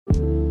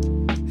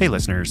Hey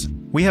listeners,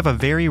 we have a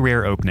very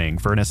rare opening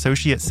for an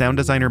associate sound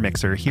designer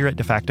mixer here at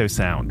DeFacto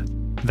Sound.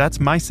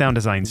 That's my sound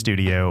design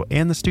studio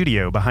and the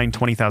studio behind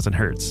 20,000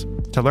 Hertz.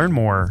 To learn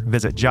more,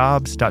 visit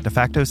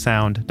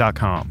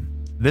jobs.defactosound.com.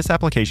 This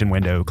application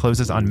window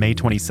closes on May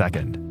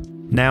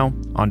 22nd. Now,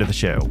 onto the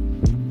show.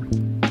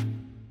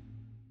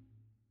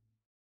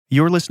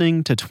 You're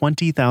listening to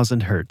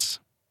 20,000 Hertz.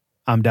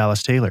 I'm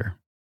Dallas Taylor.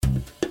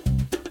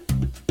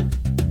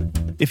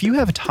 If you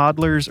have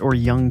toddlers or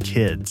young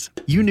kids,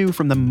 you knew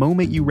from the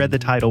moment you read the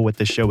title what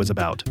this show was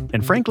about.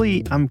 And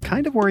frankly, I'm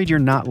kind of worried you're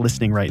not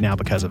listening right now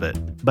because of it.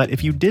 But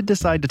if you did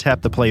decide to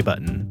tap the play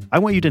button, I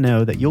want you to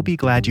know that you'll be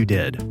glad you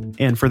did.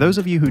 And for those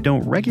of you who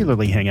don't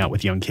regularly hang out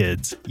with young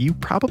kids, you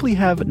probably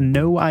have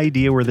no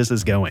idea where this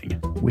is going,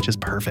 which is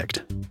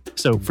perfect.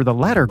 So for the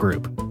latter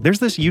group, there's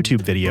this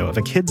YouTube video of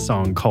a kid's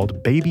song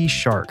called Baby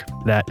Shark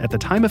that, at the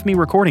time of me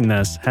recording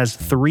this, has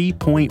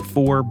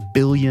 3.4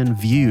 billion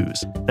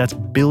views. That's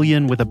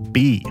billion with a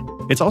B.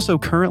 It's also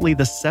currently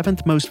the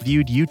 7th most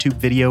viewed YouTube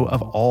video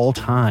of all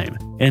time.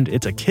 And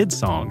it's a kid's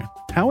song.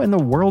 How in the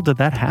world did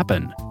that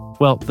happen?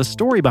 Well, the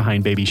story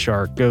behind Baby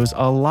Shark goes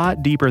a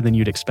lot deeper than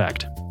you'd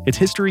expect. Its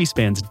history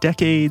spans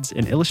decades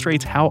and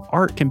illustrates how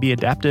art can be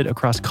adapted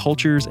across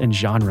cultures and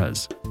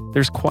genres.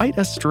 There's quite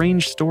a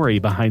strange story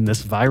behind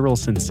this viral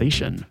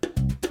sensation.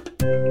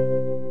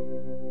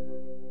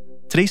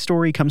 Today's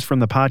story comes from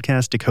the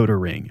podcast Decoder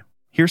Ring.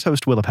 Here's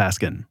host Willa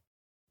Paskin.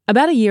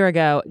 About a year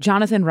ago,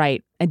 Jonathan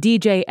Wright, a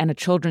DJ and a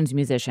children's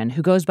musician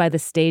who goes by the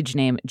stage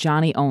name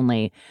Johnny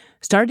Only,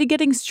 started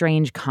getting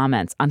strange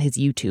comments on his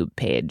YouTube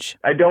page.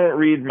 I don't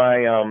read my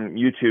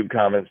YouTube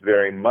comments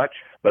very much,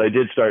 but I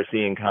did start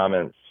seeing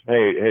comments.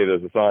 Hey,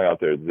 there's a song out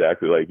there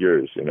exactly like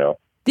yours, you know.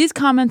 These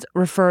comments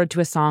referred to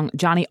a song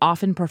Johnny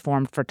often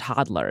performed for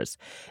toddlers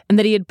and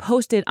that he had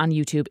posted on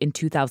YouTube in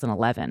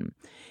 2011.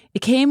 It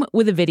came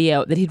with a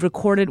video that he'd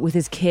recorded with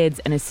his kids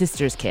and his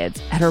sister's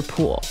kids at her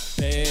pool.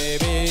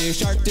 Baby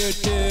shark doo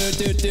doo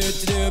doo doo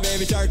doo,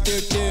 baby shark doo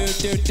doo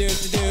doo doo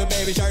doo,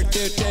 baby shark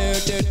doo doo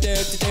doo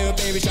doo doo,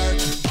 baby shark.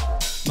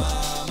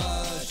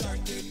 Mama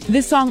shark doo.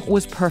 This song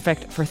was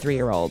perfect for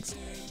 3-year-olds.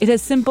 It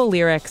has simple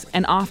lyrics,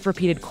 an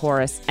oft-repeated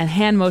chorus, and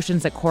hand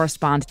motions that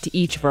correspond to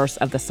each verse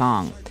of the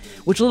song,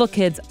 which little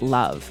kids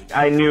love.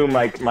 I knew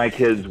my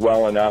kids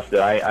well enough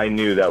that I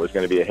knew that was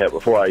going to be a hit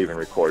before I even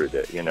recorded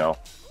it, you know.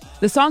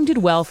 The song did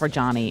well for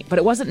Johnny, but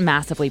it wasn't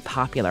massively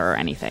popular or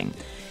anything.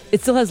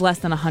 It still has less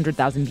than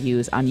 100,000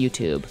 views on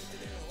YouTube.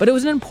 But it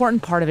was an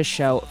important part of his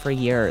show for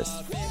years.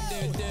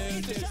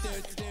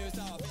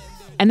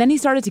 And then he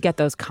started to get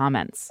those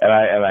comments. And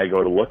I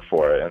go to look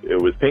for it.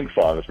 It was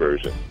Pinkfong's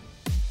version.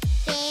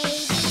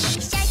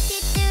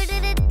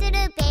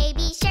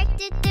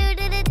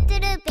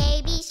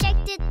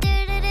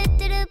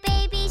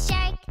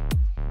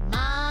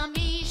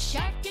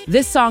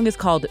 This song is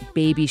called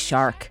Baby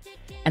Shark,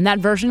 and that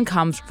version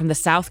comes from the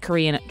South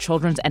Korean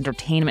children's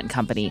entertainment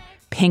company,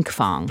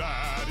 Pinkfong.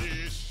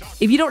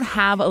 If you don't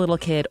have a little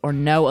kid or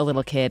know a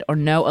little kid or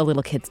know a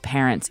little kid's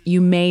parents, you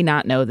may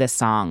not know this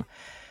song,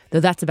 though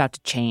that's about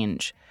to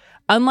change.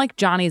 Unlike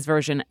Johnny's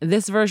version,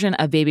 this version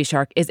of Baby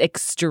Shark is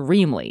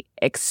extremely,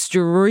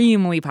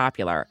 extremely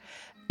popular.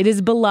 It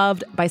is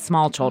beloved by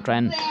small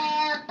children.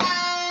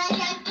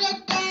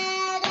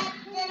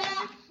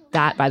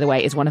 That, by the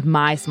way, is one of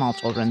my small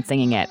children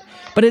singing it.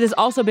 But it has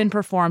also been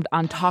performed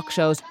on talk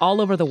shows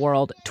all over the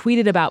world,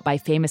 tweeted about by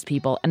famous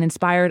people, and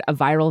inspired a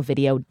viral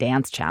video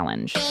dance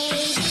challenge.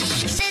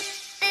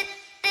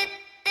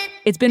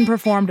 It's been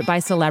performed by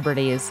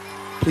celebrities.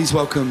 Please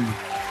welcome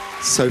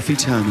Sophie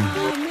Turner.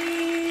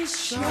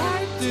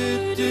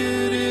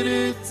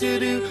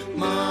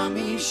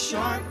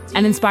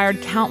 And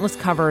inspired countless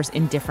covers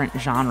in different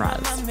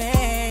genres.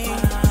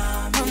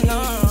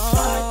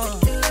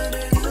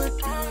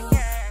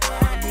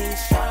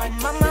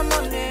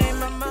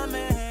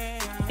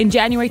 In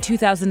January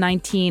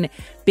 2019,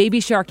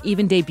 Baby Shark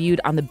even debuted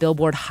on the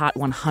Billboard Hot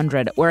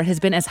 100, where it has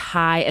been as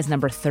high as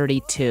number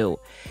 32.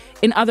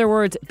 In other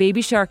words,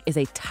 Baby Shark is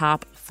a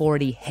top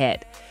 40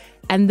 hit.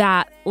 And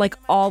that, like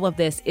all of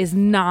this, is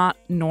not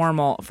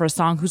normal for a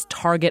song whose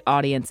target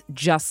audience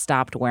just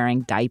stopped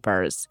wearing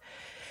diapers.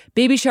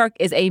 Baby Shark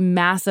is a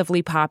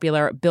massively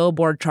popular,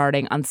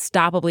 Billboard-charting,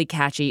 unstoppably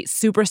catchy,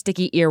 super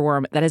sticky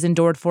earworm that has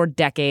endured for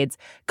decades,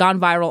 gone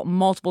viral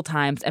multiple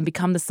times, and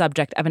become the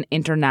subject of an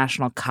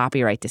international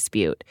copyright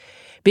dispute.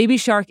 Baby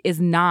Shark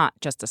is not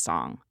just a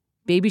song.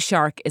 Baby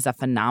Shark is a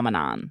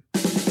phenomenon.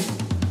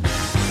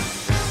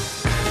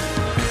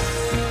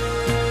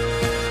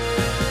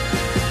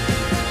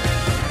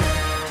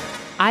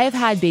 I have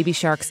had Baby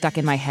Shark stuck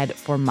in my head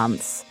for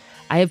months.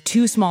 I have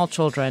 2 small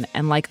children,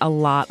 and like a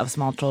lot of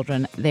small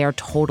children, they are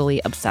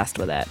totally obsessed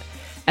with it.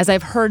 As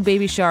I've heard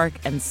Baby Shark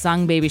and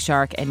sung Baby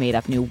Shark and made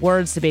up new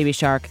words to Baby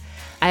Shark,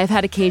 I have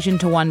had occasion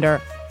to wonder,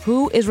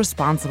 who is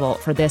responsible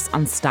for this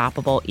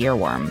unstoppable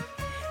earworm?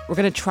 We're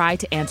going to try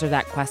to answer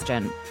that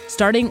question,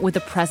 starting with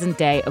the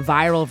present-day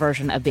viral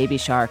version of Baby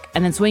Shark,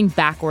 and then swing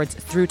backwards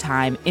through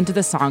time into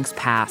the song's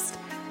past,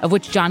 of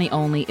which Johnny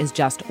Only is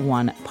just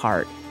one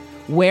part.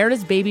 Where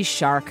does Baby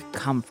Shark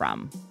come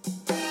from?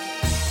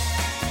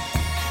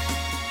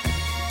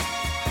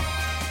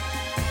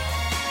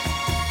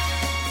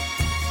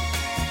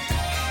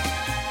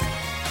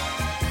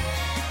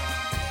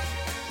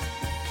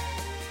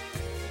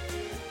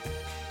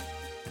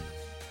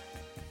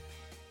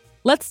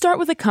 Let's start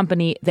with a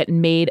company that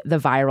made the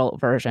viral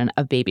version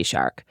of Baby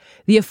Shark,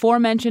 the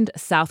aforementioned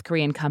South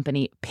Korean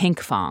company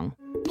Pinkfong.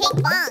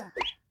 Pinkfong!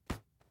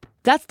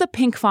 That's the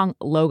Pinkfong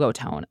logo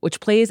tone, which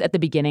plays at the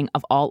beginning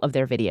of all of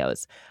their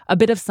videos, a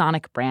bit of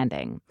sonic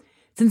branding.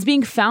 Since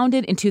being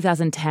founded in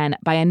 2010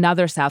 by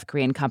another South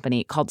Korean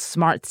company called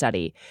Smart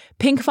Study,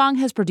 Pinkfong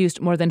has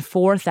produced more than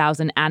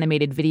 4,000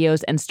 animated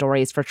videos and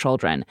stories for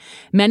children,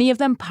 many of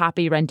them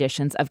poppy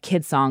renditions of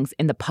kid songs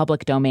in the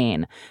public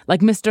domain,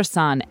 like Mr.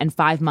 Sun and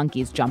 5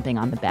 Monkeys Jumping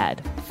on the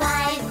Bed.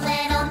 5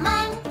 little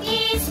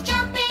monkeys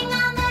jumping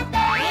on the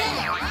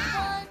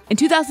bed. In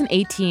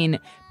 2018,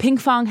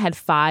 Pinkfong had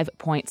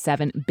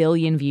 5.7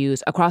 billion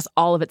views across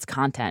all of its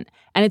content,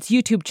 and its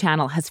YouTube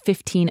channel has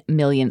 15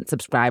 million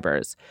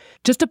subscribers.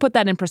 Just to put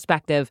that in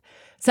perspective,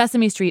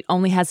 Sesame Street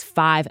only has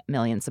 5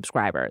 million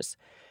subscribers.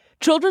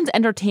 Children's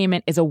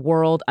entertainment is a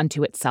world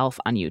unto itself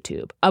on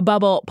YouTube, a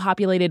bubble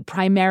populated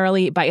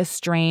primarily by a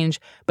strange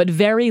but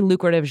very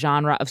lucrative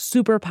genre of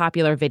super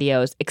popular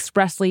videos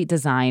expressly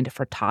designed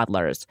for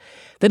toddlers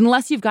that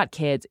unless you've got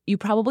kids, you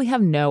probably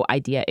have no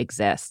idea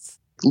exists.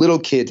 Little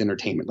kids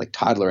entertainment, like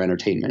toddler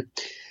entertainment,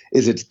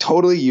 it's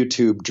totally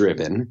YouTube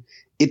driven.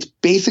 It's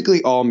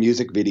basically all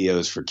music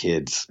videos for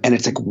kids, and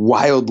it's like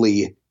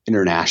wildly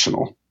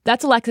international.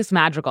 That's Alexis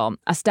Madrigal,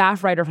 a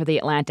staff writer for The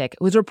Atlantic,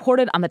 who's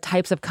reported on the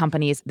types of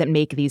companies that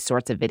make these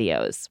sorts of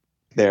videos.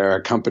 There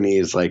are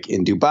companies like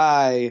in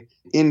Dubai,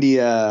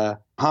 India,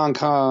 Hong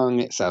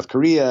Kong, South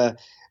Korea.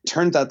 It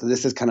turns out that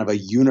this is kind of a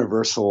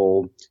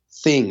universal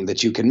thing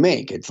that you can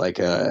make. It's like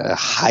a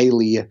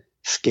highly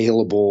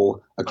scalable,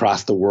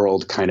 across the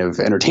world kind of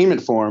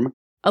entertainment form.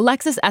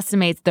 Alexis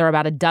estimates there are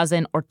about a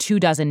dozen or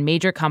 24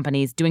 major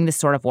companies doing this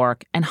sort of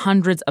work and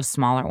hundreds of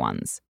smaller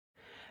ones.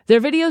 Their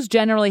videos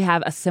generally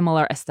have a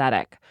similar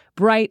aesthetic.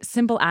 Bright,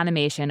 simple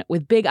animation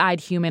with big-eyed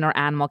human or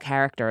animal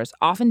characters,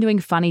 often doing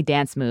funny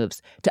dance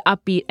moves to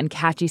upbeat and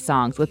catchy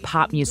songs with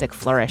pop music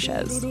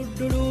flourishes.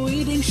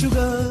 Eating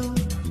sugar.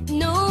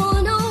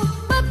 No, no.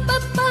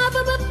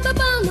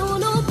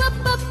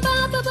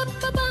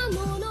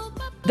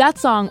 That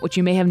song, which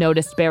you may have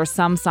noticed bears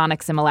some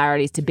sonic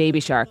similarities to Baby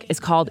Shark, is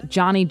called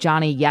Johnny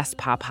Johnny Yes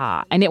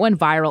Papa, and it went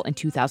viral in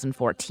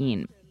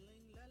 2014.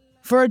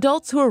 For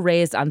adults who are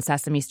raised on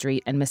Sesame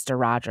Street and Mr.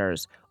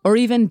 Rogers, or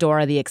even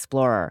Dora the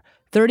Explorer,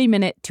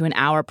 30-minute to an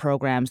hour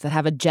programs that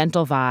have a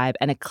gentle vibe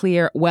and a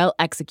clear,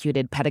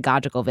 well-executed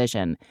pedagogical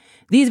vision,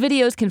 these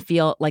videos can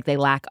feel like they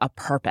lack a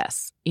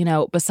purpose,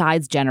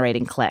 besides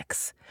generating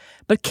clicks.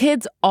 But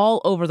kids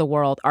all over the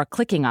world are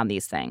clicking on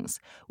these things,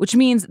 which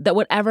means that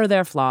whatever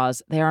their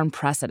flaws, they are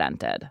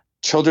unprecedented.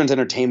 Children's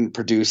entertainment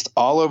produced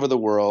all over the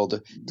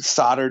world,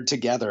 soldered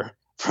together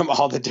from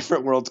all the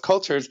different world's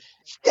cultures.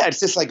 Yeah, it's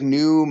just like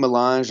new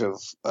melange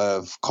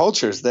of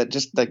cultures that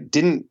just like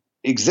didn't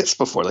exist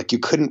before. Like you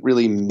couldn't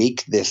really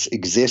make this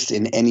exist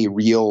in any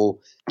real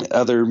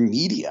other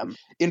medium.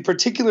 In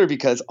particular,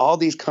 because all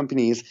these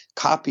companies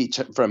copy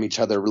from each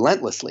other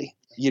relentlessly.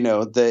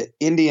 The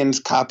Indians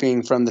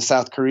copying from the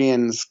South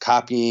Koreans,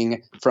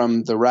 copying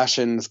from the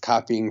Russians,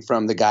 copying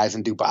from the guys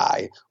in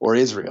Dubai or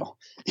Israel,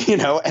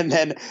 and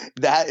then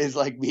that is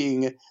like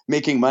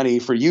making money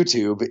for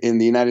YouTube in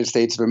the United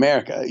States of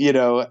America,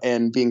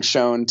 and being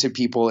shown to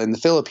people in the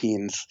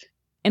Philippines.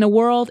 In a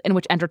world in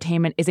which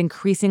entertainment is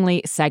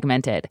increasingly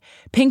segmented,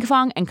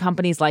 Pinkfong and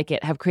companies like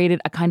it have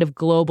created a kind of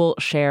global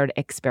shared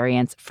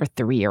experience for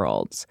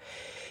 3-year-olds.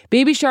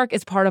 Baby Shark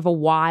is part of a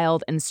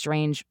wild and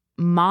strange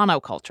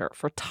monoculture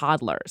for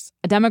toddlers,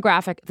 a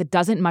demographic that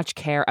doesn't much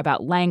care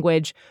about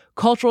language,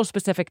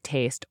 cultural-specific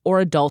taste, or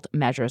adult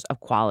measures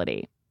of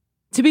quality.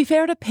 To be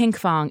fair to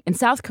Pinkfong, in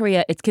South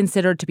Korea, it's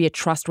considered to be a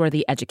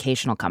trustworthy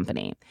educational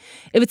company.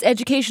 If its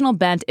educational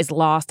bent is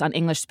lost on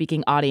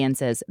English-speaking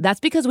audiences, that's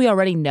because we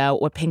already know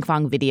what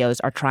Pinkfong videos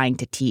are trying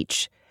to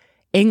teach: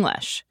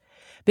 English.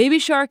 Baby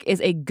Shark is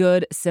a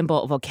good,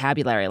 simple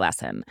vocabulary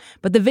lesson,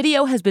 but the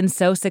video has been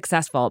so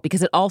successful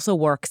because it also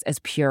works as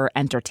pure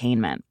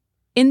entertainment.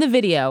 In the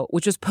video,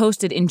 which was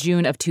posted in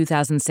June of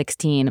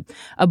 2016,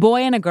 a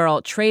boy and a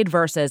girl trade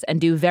verses and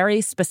do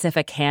very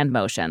specific hand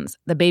motions,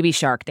 the Baby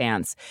Shark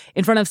dance,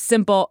 in front of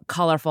simple,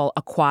 colorful,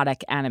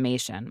 aquatic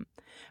animation.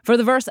 For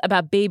the verse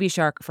about Baby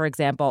Shark, for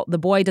example, the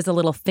boy does a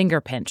little finger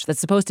pinch that's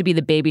supposed to be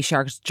the Baby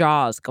Shark's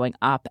jaws going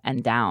up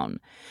and down.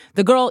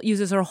 The girl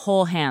uses her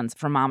whole hands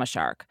for Mama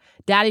Shark.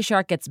 Daddy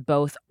Shark gets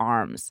both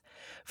arms.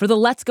 For the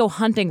Let's Go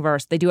Hunting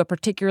verse, they do a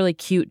particularly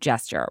cute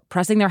gesture,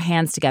 pressing their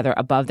hands together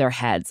above their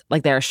heads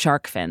like they are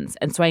shark fins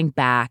and swaying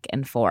back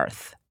and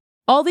forth.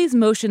 All these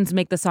motions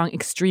make the song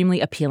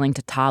extremely appealing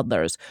to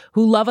toddlers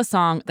who love a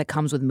song that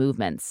comes with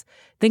movements.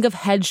 Think of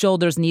head,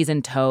 shoulders, knees,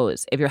 and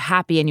toes. If you're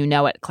happy and you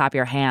know it, clap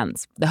your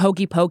hands. The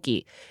Hokey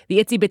Pokey, the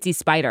Itsy Bitsy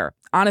Spider.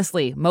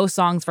 Honestly, most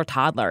songs for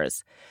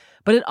toddlers.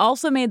 But it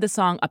also made the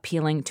song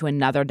appealing to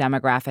another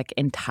demographic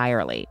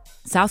entirely,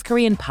 South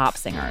Korean pop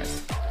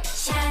singers.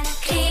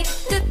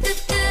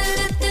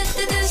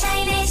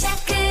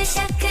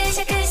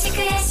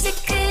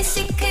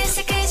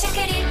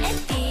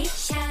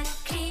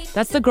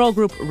 That's the girl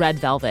group Red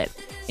Velvet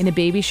in a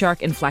Baby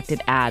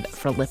Shark-inflected ad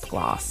for lip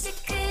gloss.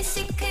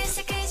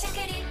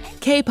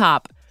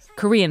 K-pop,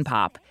 Korean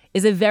pop,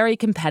 is a very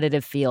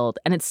competitive field,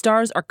 and its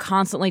stars are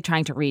constantly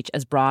trying to reach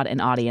as broad an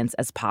audience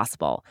as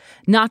possible,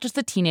 not just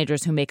the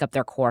teenagers who make up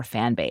their core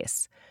fan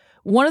base.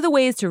 One of the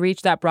ways to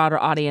reach that broader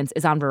audience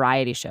is on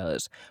variety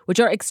shows,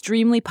 which are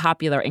extremely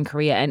popular in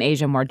Korea and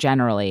Asia more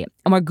generally,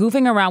 and where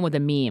goofing around with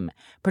a meme,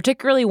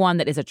 particularly one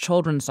that is a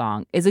children's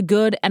song, is a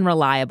good and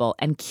reliable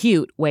and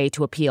cute way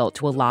to appeal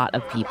to a lot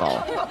of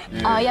people.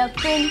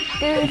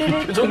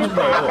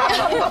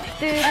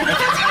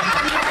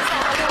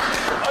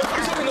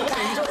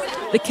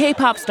 The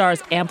K-pop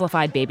stars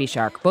amplified Baby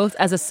Shark both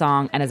as a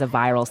song and as a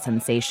viral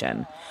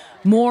sensation.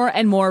 More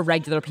and more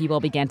regular people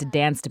began to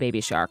dance to Baby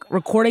Shark,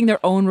 recording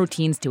their own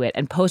routines to it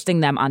and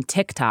posting them on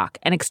TikTok,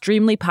 an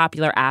extremely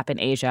popular app in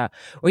Asia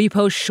where you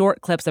post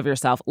short clips of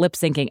yourself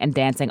lip-syncing and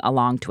dancing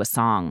along to a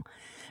song.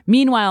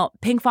 Meanwhile,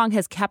 Pinkfong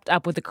has kept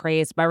up with the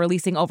craze by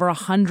releasing over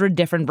 100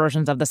 different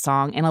versions of the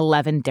song in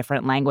 11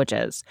 different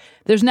languages.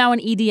 There's now an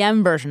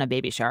EDM version of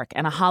Baby Shark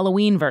and a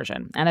Halloween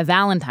version and a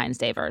Valentine's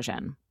Day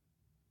version.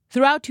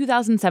 Throughout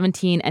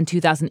 2017 and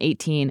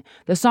 2018,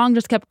 the song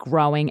just kept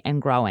growing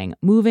and growing,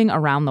 moving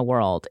around the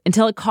world,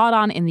 until it caught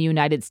on in the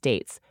United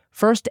States,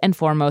 first and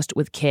foremost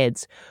with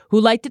kids, who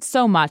liked it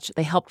so much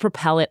they helped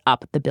propel it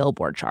up the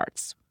Billboard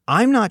charts.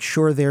 I'm not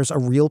sure there's a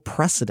real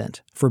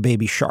precedent for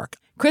Baby Shark.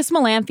 Chris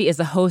Malamphy is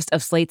the host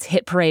of Slate's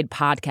Hit Parade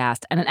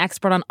podcast and an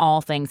expert on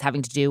all things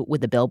having to do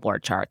with the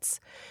Billboard charts.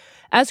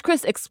 As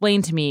Chris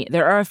explained to me,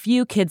 there are a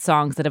few kid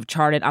songs that have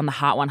charted on the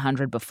Hot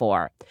 100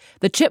 before.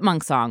 The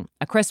Chipmunk song,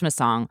 a Christmas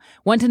song,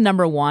 went to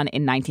number 1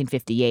 in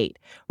 1958.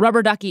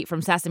 Rubber Ducky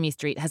from Sesame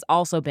Street has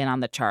also been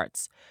on the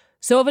charts.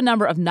 So have a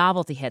number of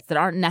novelty hits that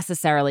aren't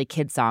necessarily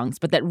kid songs,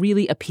 but that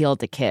really appeal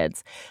to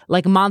kids,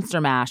 like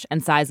Monster Mash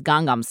and Psy's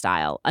Gangnam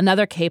Style,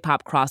 another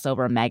K-pop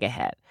crossover mega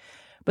hit.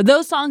 But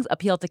those songs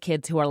appeal to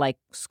kids who are like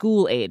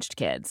school-aged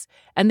kids.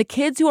 And the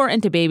kids who are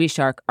into Baby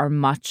Shark are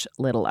much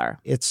littler.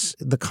 It's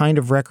the kind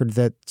of record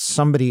that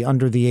somebody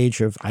under the age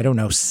of,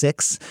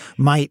 6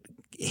 might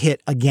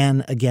hit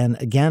again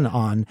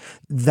on.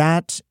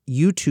 That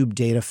YouTube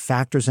data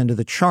factors into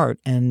the chart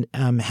and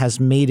has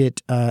made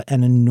it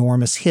an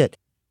enormous hit.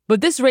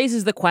 But this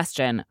raises the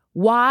question,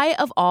 why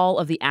of all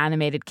of the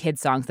animated kid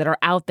songs that are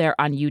out there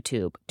on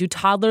YouTube do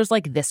toddlers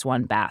like this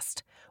one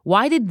best?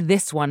 Why did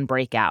this one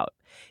break out?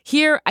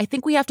 Here, I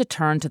think we have to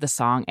turn to the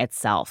song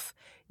itself.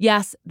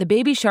 Yes, the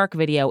Baby Shark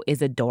video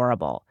is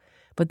adorable,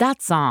 but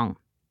that song,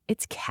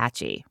 it's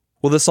catchy.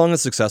 Well, this song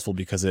is successful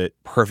because it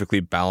perfectly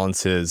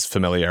balances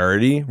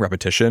familiarity,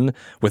 repetition,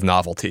 with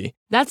novelty.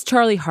 That's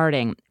Charlie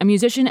Harding, a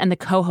musician and the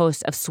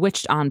co-host of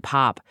Switched on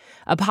Pop,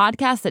 a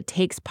podcast that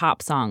takes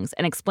pop songs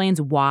and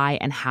explains why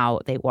and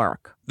how they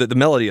work. The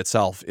melody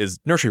itself is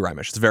nursery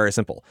rhymish. It's very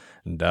simple.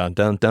 Down,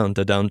 down, down,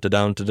 down, down,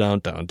 down, down,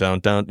 down, down,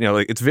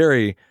 down. It's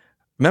very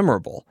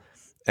memorable.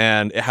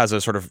 And it has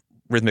a sort of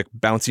rhythmic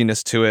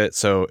bounciness to it,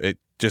 so it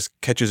just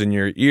catches in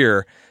your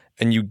ear,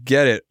 and you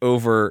get it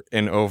over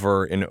and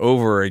over and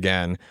over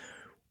again,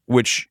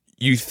 which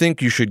you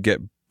think you should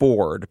get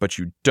bored, but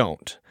you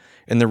don't.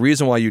 And the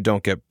reason why you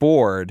don't get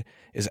bored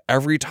is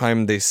every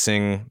time they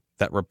sing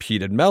that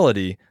repeated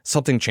melody,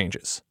 something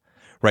changes,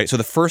 right? So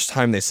the first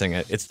time they sing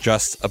it, it's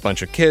just a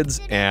bunch of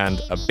kids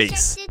and a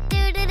bass.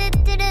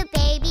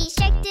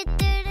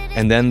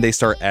 And then they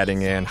start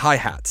adding in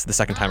hi-hats the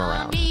second time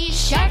around.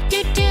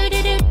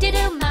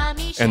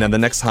 And then the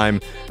next time,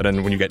 and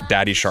then when you get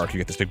Daddy Shark, you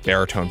get this big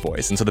baritone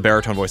voice. And so the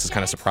baritone voice is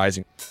kind of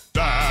surprising.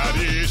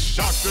 Daddy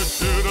Shark,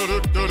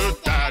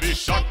 Daddy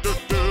Shark,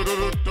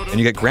 and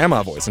you get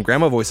Grandma voice. And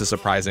Grandma voice is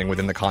surprising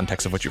within the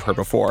context of what you've heard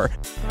before.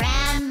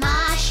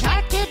 Grandma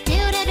Shark,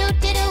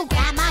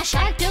 Grandma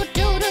Shark,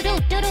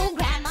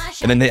 Grandma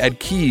Shark. And then they add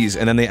keys,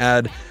 and then they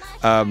add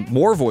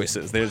more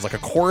voices. There's like a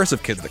chorus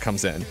of kids that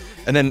comes in.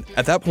 And then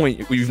at that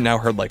point, we've now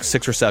heard like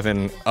 6 or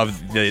 7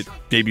 of the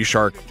Baby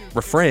Shark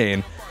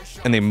refrain,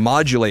 and they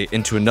modulate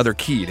into another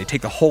key. They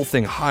take the whole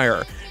thing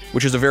higher,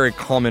 which is a very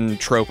common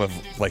trope of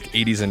like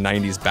 80s and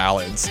 90s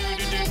ballads.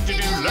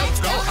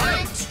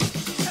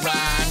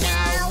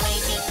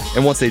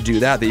 And once they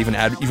do that, they even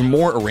add even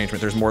more arrangement.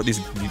 There's more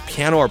these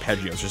piano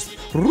arpeggios. Just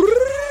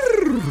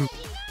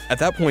at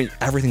that point,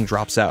 everything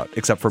drops out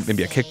except for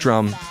maybe a kick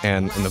drum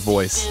and the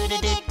voice.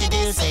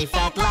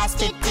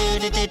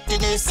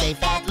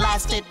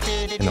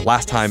 And the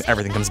last time,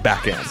 everything comes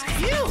back in.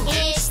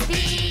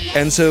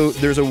 And so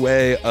there's a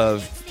way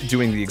of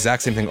doing the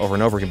exact same thing over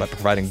and over again, but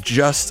providing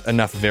just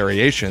enough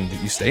variation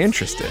that you stay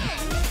interested.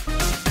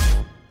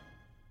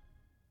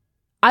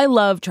 I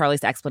love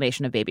Charlie's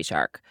explanation of Baby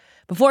Shark.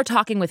 Before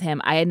talking with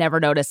him, I had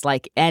never noticed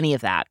any of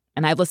that,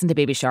 and I've listened to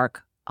Baby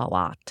Shark a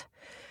lot.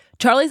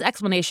 Charlie's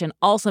explanation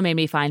also made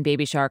me find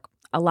Baby Shark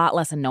a lot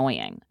less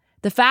annoying.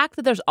 The fact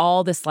that there's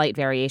all this slight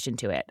variation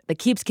to it that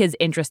keeps kids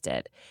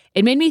interested,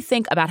 it made me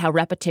think about how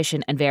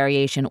repetition and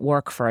variation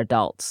work for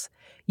adults.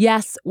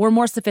 Yes, we're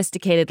more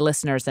sophisticated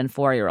listeners than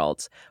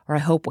 4-year-olds, or I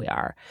hope we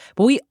are,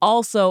 but we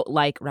also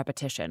like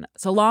repetition,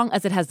 so long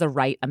as it has the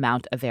right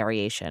amount of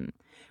variation.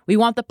 We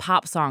want the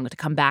pop song to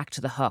come back to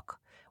the hook,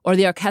 or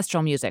the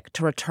orchestral music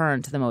to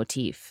return to the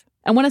motif.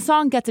 And when a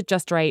song gets it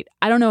just right,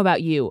 I don't know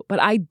about you,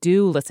 but I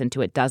do listen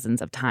to it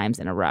dozens of times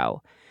in a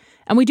row.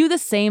 And we do the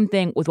same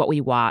thing with what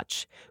we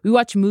watch. We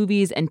watch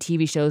movies and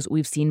TV shows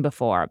we've seen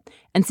before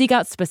and seek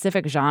out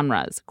specific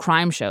genres,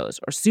 crime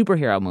shows or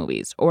superhero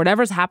movies or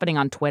whatever's happening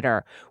on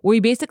Twitter, where we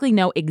basically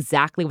know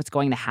exactly what's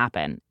going to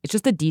happen. It's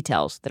just the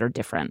details that are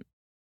different.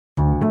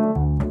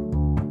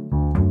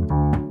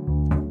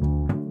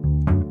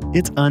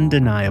 It's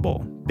undeniable.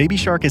 Baby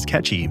Shark is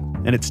catchy,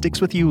 and it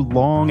sticks with you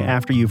long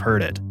after you've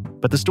heard it.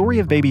 But the story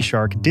of Baby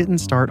Shark didn't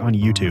start on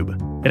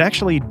YouTube. It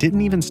actually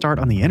didn't even start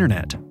on the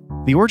internet.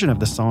 The origin of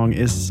the song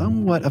is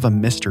somewhat of a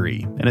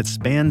mystery, and it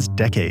spans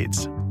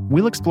decades.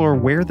 We'll explore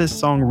where this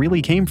song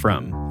really came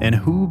from and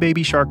who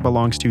Baby Shark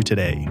belongs to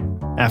today,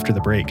 after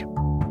the break.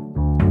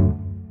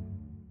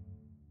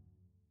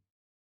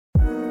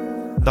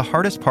 The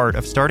hardest part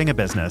of starting a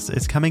business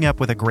is coming up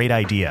with a great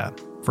idea.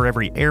 For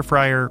every air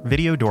fryer,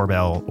 video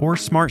doorbell, or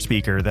smart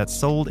speaker that's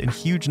sold in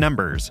huge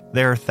numbers,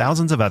 there are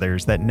thousands of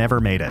others that never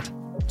made it.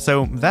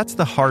 So that's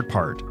the hard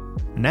part.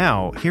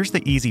 Now, here's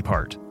the easy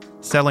part.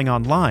 Selling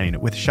online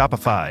with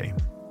Shopify.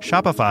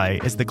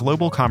 Shopify is the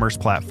global commerce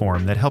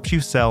platform that helps you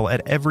sell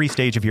at every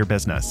stage of your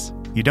business.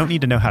 You don't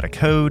need to know how to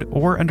code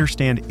or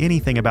understand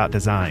anything about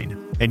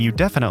design. And you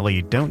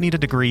definitely don't need a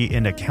degree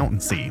in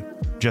accountancy.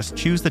 Just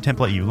choose the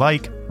template you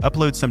like,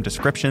 upload some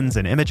descriptions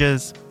and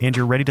images, and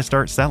you're ready to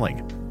start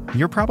selling.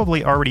 You're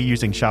probably already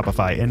using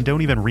Shopify and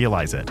don't even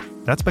realize it.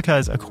 That's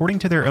because, according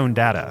to their own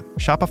data,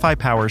 Shopify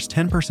powers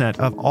 10%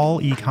 of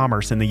all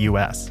e-commerce in the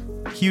US.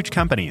 Huge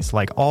companies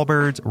like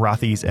Allbirds,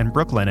 Rothy's, and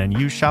Brooklinen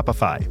use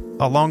Shopify,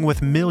 along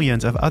with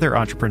millions of other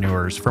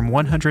entrepreneurs from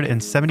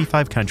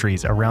 175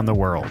 countries around the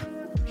world.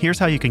 Here's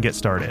how you can get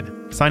started.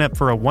 Sign up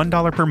for a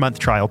 $1 per month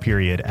trial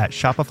period at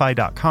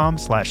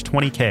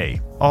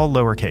shopify.com/20K, all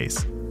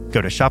lowercase.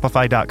 Go to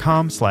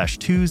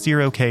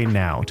shopify.com/20K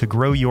now to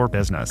grow your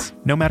business,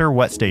 no matter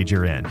what stage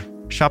you're in.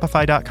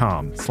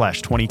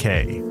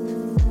 Shopify.com/20K.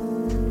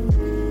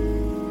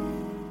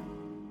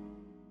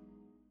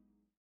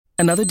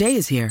 Another day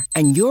is here,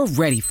 and you're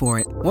ready for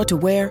it. What to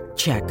wear?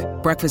 Check.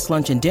 Breakfast,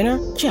 lunch, and dinner?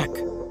 Check.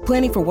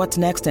 Planning for what's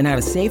next and how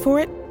to save for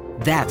it?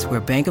 That's where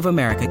Bank of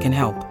America can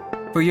help.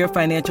 For your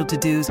financial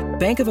to-dos,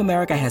 Bank of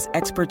America has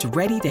experts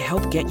ready to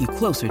help get you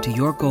closer to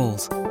your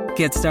goals.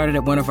 Get started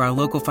at one of our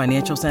local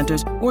financial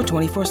centers or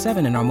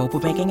 24/7 in our mobile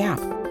banking app.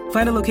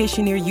 Find a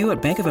location near you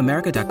at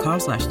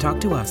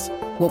bankofamerica.com/talktous.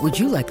 What would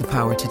you like the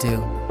power to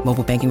do?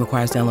 Mobile banking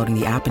requires downloading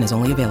the app and is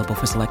only available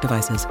for select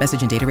devices.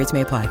 Message and data rates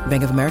may apply.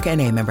 Bank of America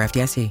N.A., member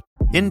FDIC.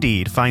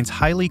 Indeed finds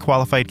highly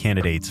qualified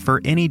candidates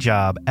for any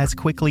job as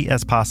quickly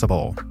as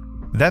possible.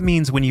 That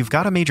means when you've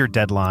got a major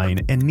deadline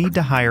and need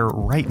to hire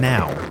right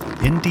now,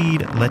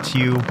 Indeed lets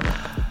you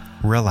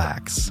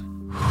relax.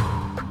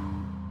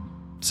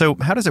 So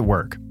how does it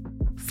work?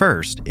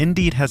 First,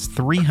 Indeed has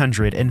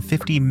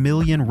 350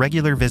 million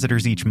regular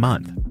visitors each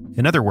month.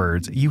 In other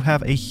words, you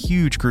have a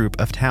huge group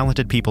of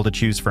talented people to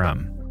choose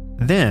from.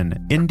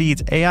 Then,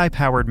 Indeed's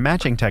AI-powered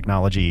matching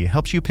technology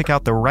helps you pick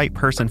out the right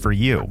person for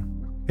you.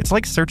 It's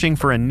like searching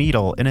for a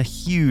needle in a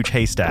huge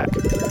haystack,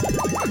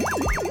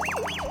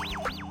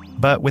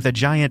 but with a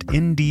giant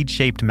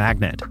Indeed-shaped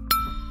magnet.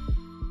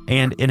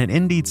 And in an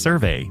Indeed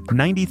survey,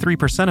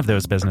 93% of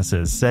those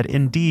businesses said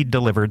Indeed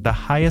delivered the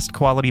highest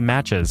quality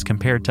matches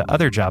compared to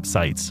other job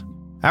sites.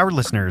 Our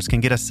listeners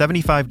can get a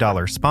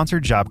 $75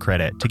 sponsored job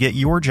credit to get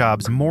your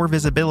jobs more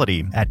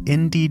visibility at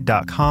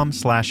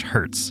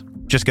Indeed.com/Hertz.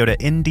 Just go to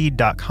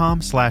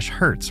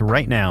Indeed.com/Hertz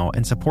right now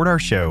and support our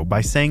show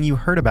by saying you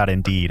heard about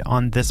Indeed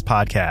on this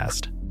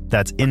podcast.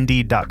 That's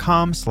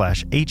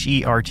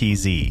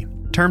Indeed.com/HERTZ.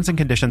 Terms and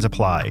conditions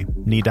apply.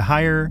 Need to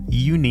hire?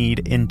 You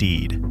need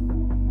Indeed.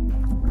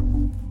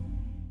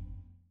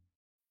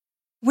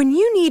 When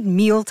you need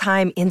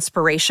mealtime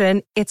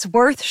inspiration, it's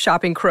worth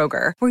shopping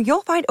Kroger, where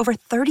you'll find over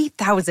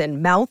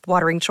 30,000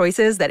 mouth-watering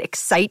choices that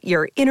excite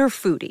your inner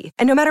foodie.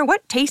 And no matter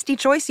what tasty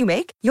choice you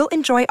make, you'll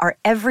enjoy our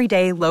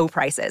everyday low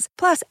prices,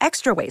 plus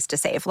extra ways to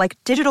save, like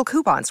digital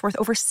coupons worth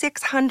over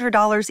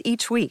 $600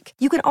 each week.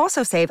 You can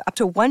also save up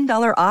to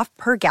 $1 off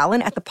per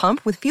gallon at the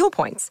pump with fuel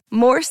points.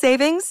 More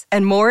savings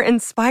and more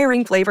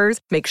inspiring flavors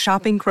make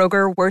shopping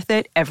Kroger worth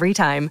it every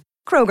time.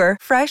 Kroger,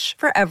 fresh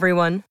for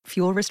everyone.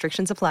 Fuel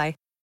restrictions apply.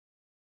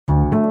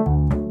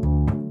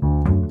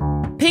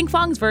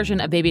 Pinkfong's version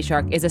of Baby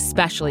Shark is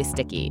especially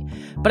sticky,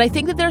 but I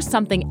think that there's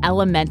something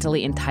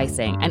elementally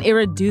enticing and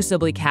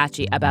irreducibly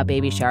catchy about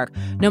Baby Shark,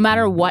 no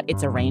matter what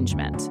its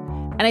arrangement.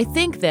 And I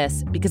think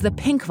this because the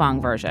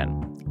Pinkfong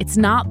version, it's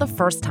not the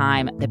first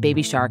time that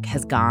Baby Shark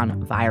has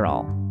gone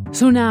viral.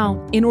 So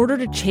now, in order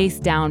to chase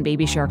down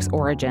Baby Shark's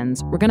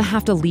origins, we're going to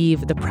have to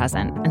leave the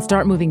present and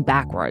start moving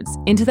backwards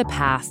into the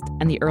past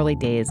and the early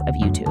days of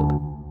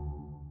YouTube.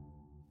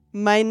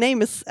 My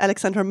name is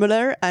Alexandra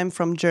Müller. I'm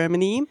from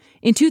Germany.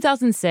 In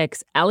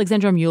 2006,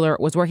 Alexandra Müller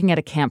was working at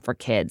a camp for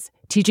kids,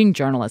 teaching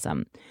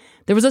journalism.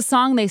 There was a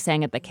song they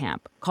sang at the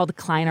camp called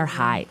Kleiner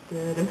Hai.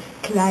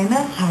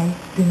 Kleiner Hai,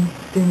 dum,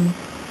 dum,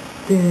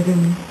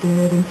 dum,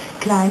 dum,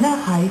 Kleiner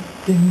Hai,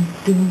 dum,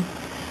 dum,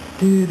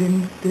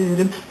 dum,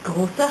 dum,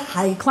 großer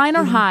Hai.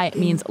 Kleiner Hai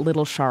means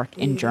little shark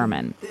in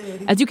German.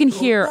 As you can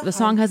hear, the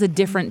song has a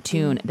different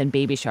tune than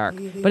Baby Shark,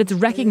 but it's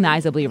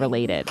recognizably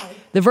related.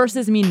 The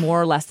verses mean more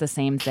or less the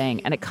same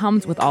thing, and it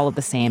comes with all of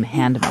the same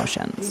hand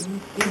motions.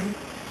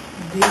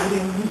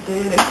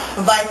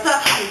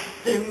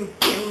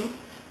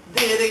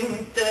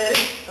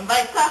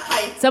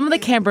 Some of the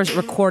campers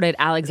recorded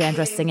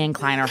Alexandra singing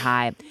Kleiner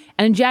Hai,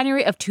 and in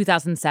January of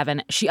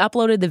 2007, she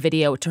uploaded the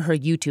video to her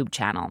YouTube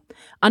channel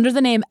under the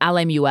name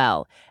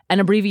Alemuel, an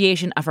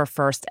abbreviation of her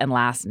first and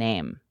last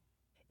name.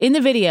 In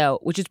the video,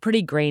 which is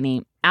pretty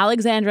grainy,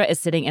 Alexandra is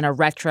sitting in a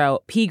retro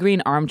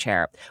pea-green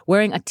armchair,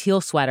 wearing a teal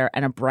sweater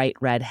and a bright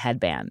red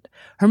headband.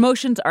 Her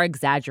motions are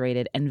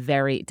exaggerated and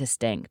very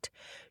distinct.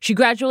 She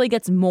gradually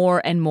gets more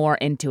and more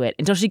into it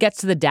until she gets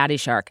to the daddy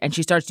shark and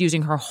she starts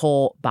using her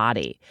whole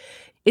body.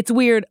 It's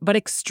weird, but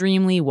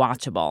extremely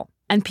watchable.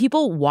 And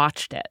people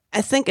watched it.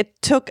 I think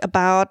it took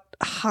about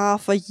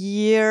half a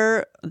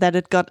year that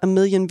it got 1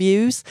 million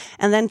views.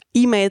 And then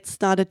emails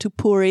started to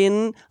pour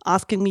in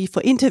asking me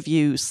for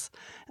interviews.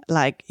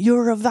 Like,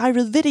 you're a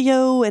viral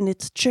video and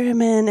it's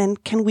German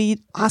and can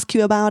we ask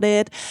you about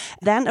it?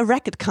 Then a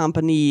record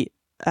company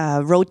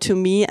wrote to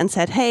me and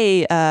said,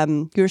 hey,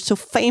 you're so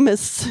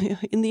famous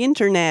in the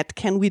internet.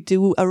 Can we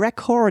do a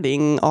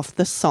recording of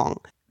the song?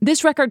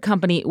 This record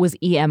company was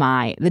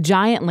EMI, the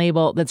giant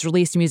label that's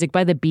released music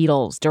by the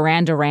Beatles,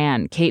 Duran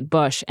Duran, Kate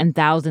Bush, and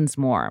thousands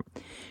more.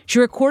 She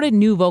recorded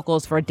new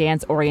vocals for a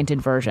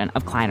dance-oriented version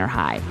of Kleiner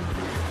Hai.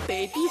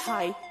 Baby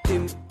Hai,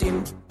 dim,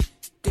 dim,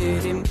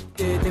 dim,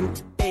 dim,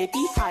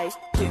 Baby Hai,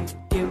 dim,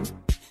 dim,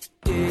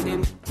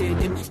 dim,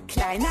 dim,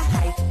 Kleiner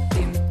Hai,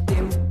 dim,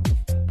 dim,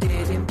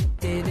 dim,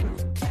 dim,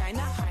 Kleiner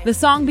Hai. The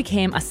song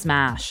became a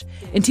smash.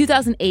 In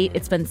 2008,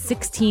 it spent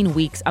 16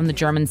 weeks on the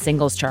German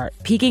singles chart,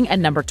 peaking at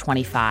number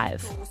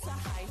 25.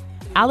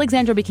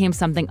 Alexandra became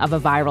something of a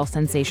viral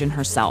sensation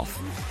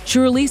herself. She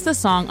released the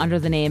song under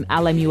the name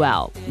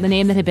Alemuel, the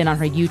name that had been on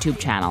her YouTube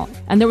channel,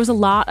 and there was a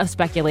lot of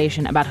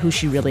speculation about who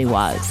she really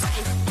was.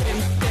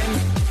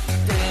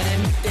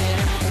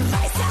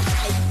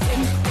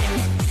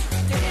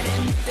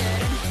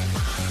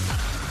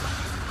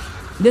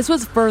 This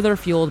was further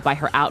fueled by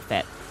her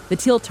outfit, the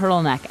teal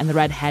turtleneck and the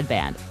red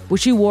headband,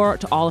 which she wore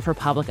to all of her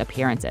public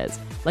appearances,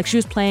 like she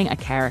was playing a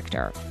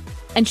character.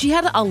 And she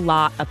had a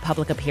lot of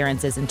public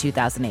appearances in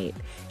 2008.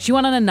 She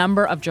went on a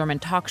number of German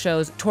talk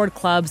shows, toured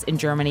clubs in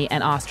Germany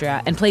and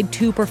Austria, and played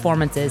 2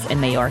 performances in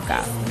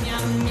Mallorca.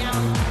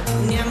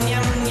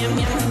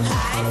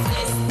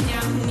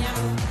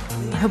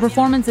 Her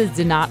performances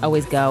did not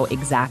always go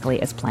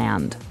exactly as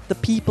planned. The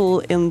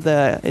people in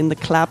the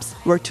clubs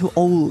were too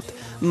old.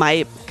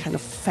 My kind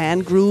of fan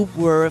group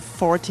were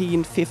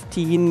 14,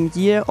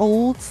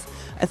 15-year-olds,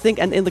 I think,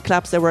 and in the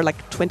clubs there were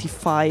like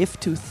 25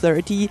 to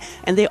 30,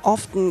 and they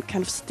often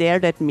kind of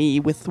stared at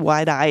me with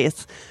wide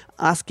eyes,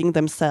 asking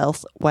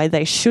themselves why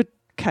they should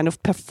kind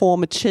of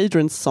perform a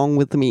children's song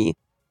with me.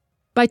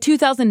 By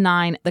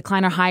 2009, the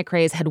Kleiner Hai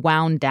craze had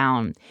wound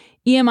down.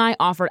 EMI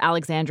offered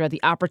Alexandra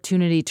the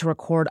opportunity to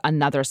record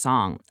another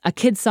song, a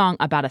kid's song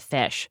about a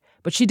fish,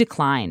 but she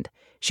declined.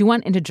 She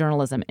went into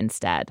journalism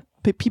instead.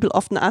 People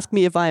often ask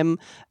me if I'm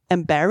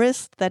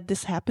embarrassed that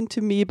this happened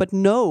to me, but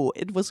no,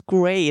 it was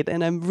great.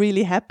 And I'm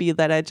really happy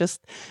that I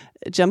just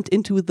jumped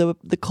into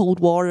the cold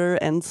water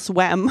and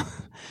swam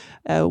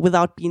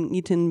without being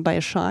eaten by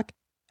a shark.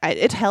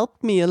 It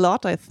helped me a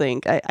lot, I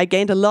think. I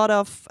gained a lot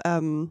of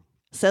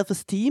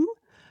self-esteem,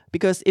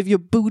 because if you're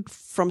booed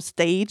from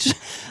stage,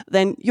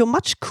 then you're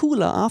much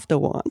cooler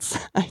afterwards,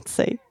 I'd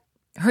say.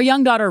 Her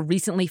young daughter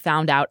recently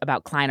found out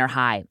about Kleiner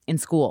Hai in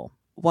school.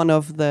 One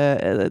of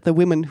the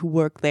women who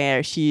work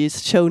there,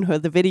 she's shown her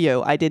the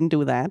video. I didn't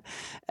do that.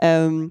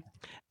 And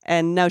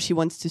now she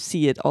wants to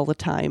see it all the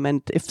time.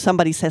 And if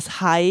somebody says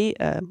hi,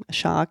 a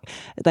shark,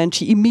 then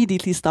she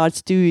immediately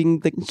starts doing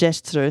the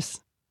gestures.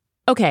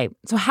 Okay,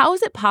 so how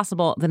is it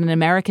possible that an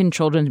American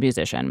children's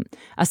musician,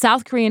 a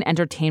South Korean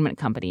entertainment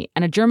company,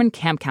 and a German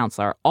camp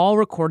counselor all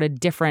recorded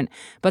different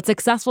but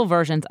successful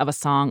versions of a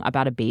song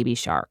about a baby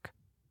shark?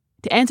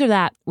 To answer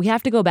that, we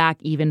have to go back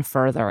even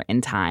further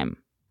in time.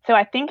 So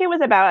I think it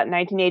was about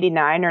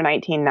 1989 or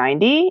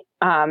 1990,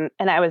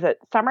 and I was at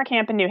summer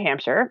camp in New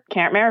Hampshire,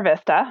 Camp Mare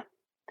Vista.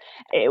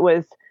 It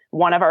was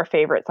one of our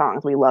favorite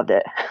songs. We loved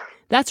it.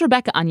 That's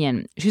Rebecca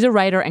Onion. She's a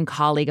writer and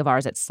colleague of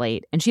ours at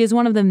Slate, and she is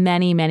one of the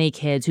many, many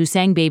kids who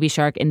sang Baby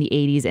Shark in the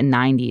 80s and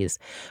 90s,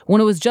 when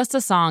it was just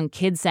a song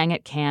kids sang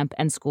at camp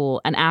and school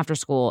and after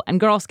school and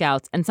Girl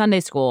Scouts and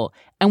Sunday school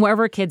and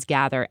wherever kids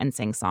gather and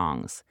sing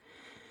songs.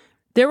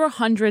 There were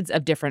hundreds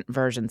of different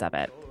versions of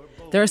it.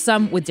 There are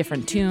some with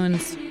different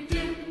tunes.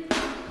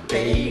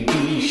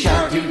 Baby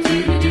Shark,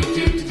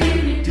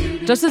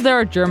 Just as there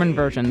are German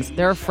versions,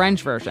 there are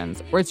French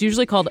versions, where it's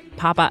usually called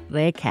Papa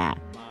Reka.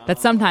 that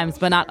sometimes,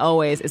 but not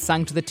always, is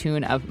sung to the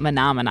tune of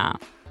Phenomena,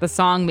 the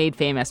song made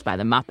famous by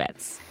the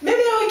Muppets.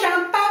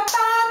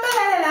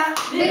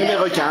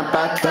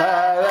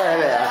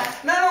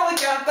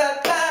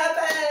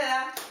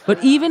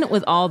 But even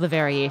with all the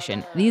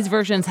variation, these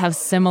versions have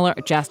similar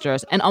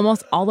gestures, and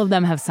almost all of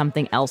them have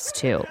something else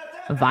too: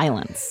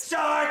 violence.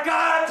 Shark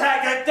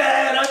attack!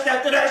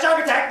 Shark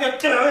attack!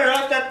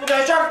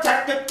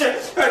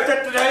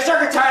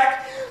 Shark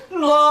attack!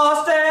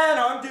 Lost and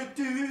on.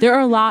 There are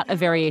a lot of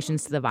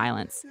variations to the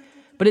violence,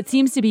 but it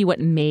seems to be what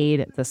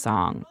made the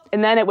song.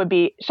 And then it would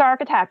be shark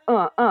attack,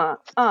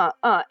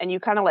 and you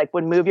kind of like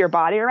would move your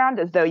body around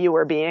as though you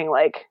were being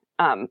like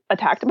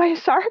attacked by a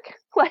shark,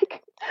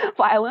 like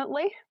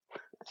violently.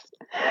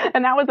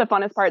 And that was the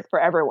funnest parts for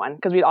everyone,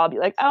 because we'd all be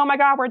like, oh my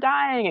God, we're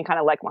dying, and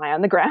kind of like lie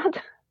on the ground.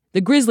 The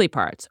grisly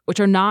parts,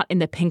 which are not in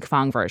the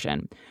Pinkfong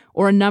version,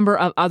 or a number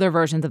of other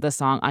versions of the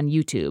song on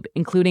YouTube,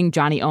 including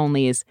Johnny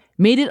Only's,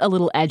 made it a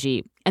little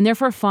edgy, and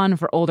therefore fun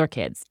for older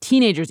kids,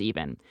 teenagers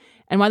even,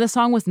 and why the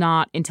song was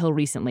not, until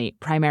recently,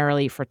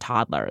 primarily for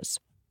toddlers.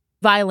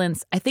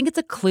 Violence, I think it's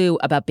a clue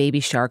about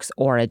Baby Shark's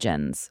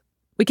origins.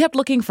 We kept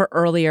looking for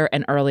earlier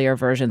and earlier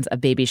versions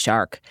of Baby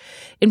Shark.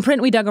 In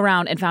print, we dug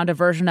around and found a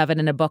version of it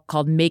in a book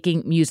called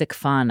Making Music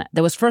Fun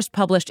that was first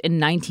published in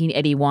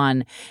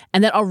 1981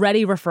 and that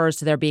already refers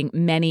to there being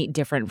many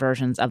different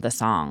versions of the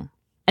song.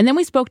 And then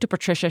we spoke to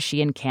Patricia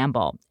Sheehan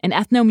Campbell, an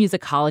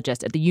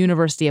ethnomusicologist at the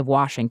University of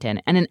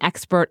Washington and an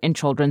expert in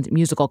children's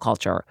musical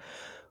culture,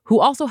 who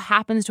also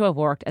happens to have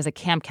worked as a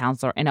camp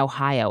counselor in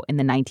Ohio in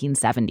the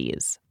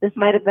 1970s. This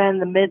might have been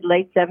the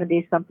mid-late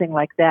 70s, something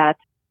like that.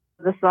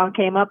 The song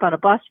came up on a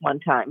bus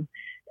one time.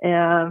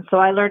 And so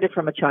I learned it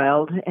from a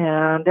child,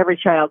 and every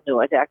child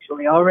knew it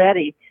actually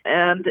already.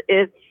 And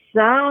it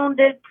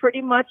sounded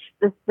pretty much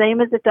the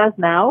same as it does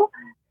now.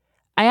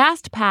 I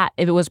asked Pat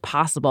if it was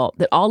possible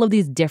that all of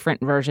these different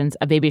versions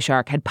of Baby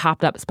Shark had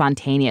popped up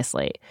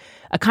spontaneously,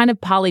 a kind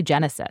of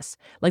polygenesis,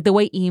 like the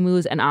way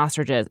emus and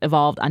ostriches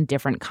evolved on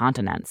different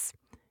continents.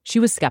 She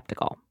was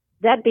skeptical.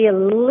 That'd be a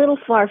little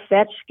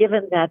far-fetched,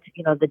 given that,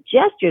 the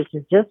gestures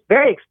is just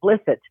very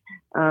explicit.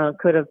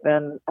 Could have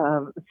been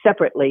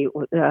separately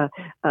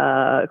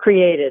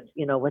created,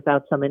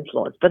 without some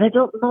influence. But I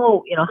don't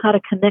know, how to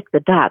connect the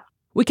dots.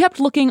 We kept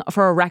looking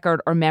for a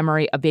record or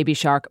memory of Baby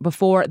Shark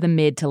before the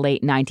mid to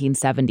late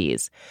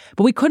 1970s,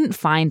 but we couldn't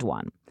find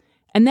one.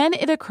 And then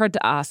it occurred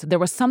to us that there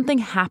was something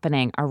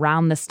happening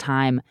around this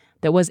time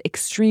that was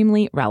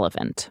extremely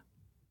relevant.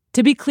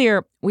 To be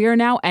clear, we are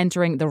now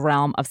entering the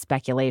realm of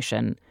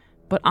speculation.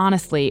 But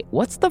honestly,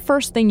 what's the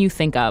first thing you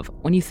think of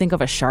when you think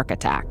of a shark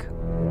attack?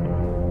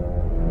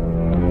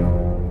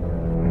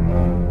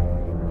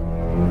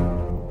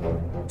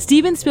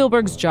 Steven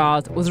Spielberg's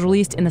Jaws was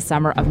released in the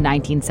summer of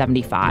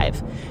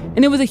 1975,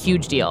 and it was a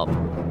huge deal.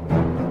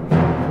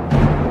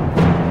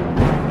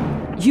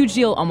 Huge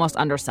deal almost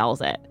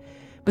undersells it.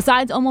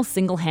 Besides almost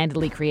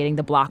single-handedly creating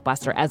the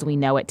blockbuster as we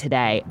know it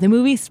today, the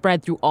movie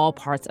spread through all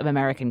parts of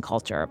American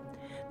culture.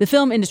 The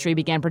film industry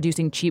began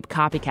producing cheap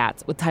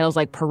copycats with titles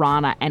like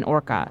Piranha and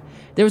Orca.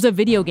 There was a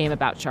video game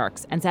about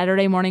sharks and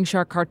Saturday morning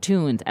shark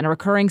cartoons and a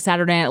recurring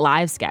Saturday Night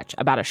Live sketch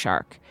about a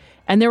shark.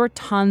 And there were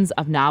tons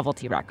of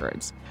novelty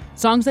records,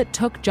 songs that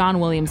took John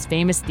Williams'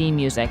 famous theme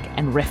music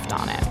and riffed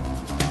on it.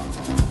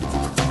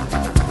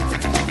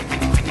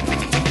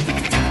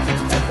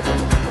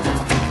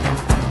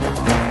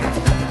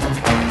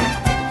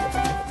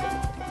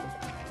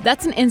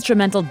 That's an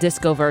instrumental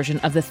disco version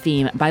of the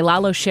theme by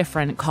Lalo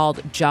Schifrin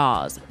called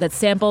Jaws that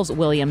samples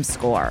Williams'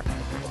 score.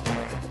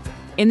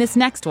 In this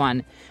next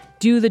one,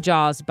 Do the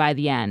Jaws by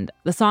the End,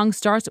 the song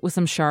starts with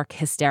some shark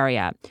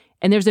hysteria,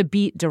 and there's a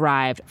beat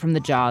derived from the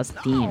Jaws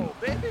theme. Oh,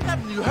 baby,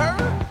 haven't you heard?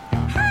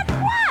 Heard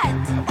what?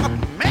 A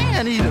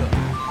man-eater.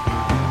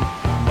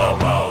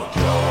 About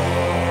Jaws.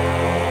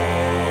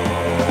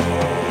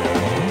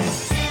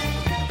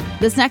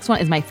 This next one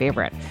is my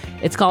favorite.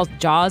 It's called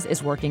Jaws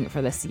is Working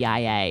for the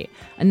CIA,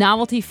 a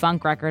novelty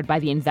funk record by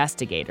the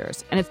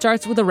Investigators, and it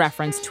starts with a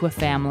reference to a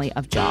family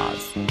of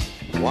Jaws.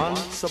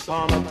 Once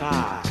upon a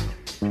time,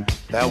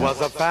 there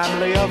was a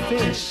family of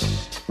fish.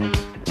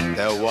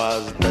 There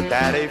was the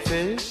daddy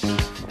fish,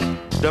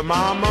 the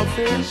mama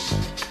fish,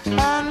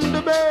 and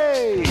the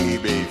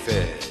baby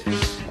fish.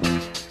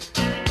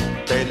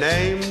 They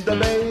named the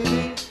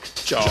baby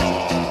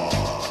Jaws.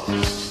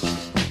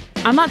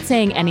 I'm not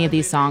saying any of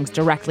these songs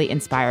directly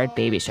inspired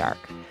Baby Shark,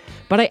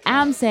 but I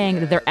am saying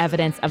that they're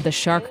evidence of the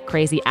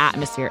shark-crazy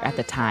atmosphere at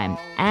the time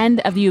and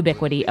of the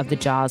ubiquity of the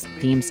Jaws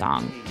theme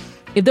song.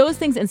 If those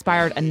things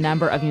inspired a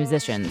number of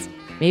musicians,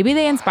 maybe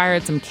they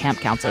inspired some camp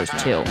counselors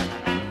too.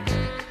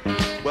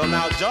 Well,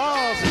 now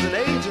Jaws is an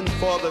agent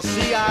for the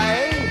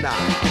CIA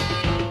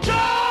now.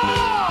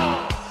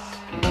 Jaws!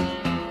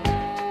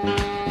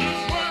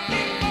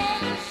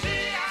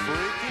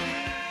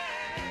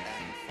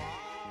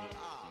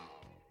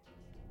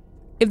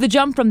 If the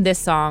jump from this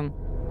song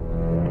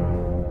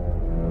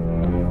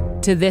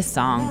to this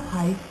song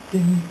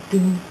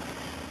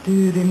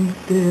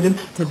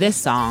to this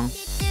song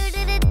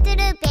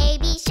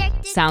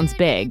sounds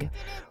big.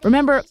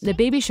 Remember that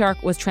Baby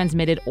Shark was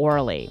transmitted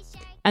orally.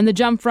 And the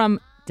jump from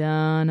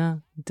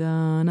Donna,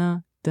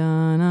 Donna,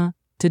 Donna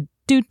to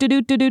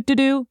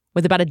do,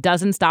 with about a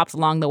dozen stops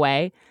along the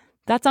way,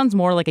 that sounds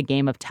more like a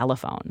game of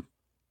telephone.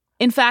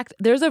 In fact,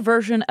 there's a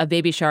version of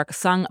Baby Shark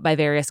sung by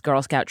various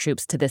Girl Scout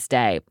troops to this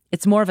day.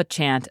 It's more of a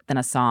chant than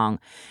a song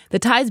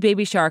that ties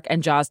Baby Shark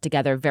and Jaws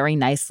together very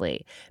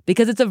nicely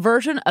because it's a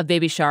version of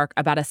Baby Shark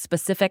about a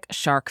specific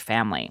shark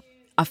family,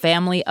 a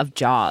family of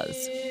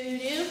Jaws.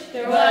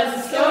 There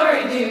was a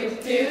story,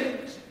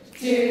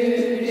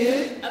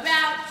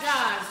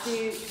 about Jaws,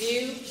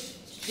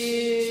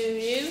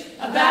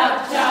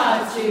 about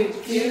Jaws,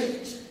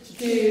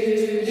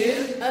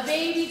 a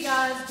baby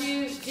Jaws,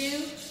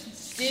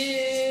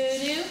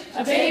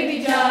 a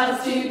baby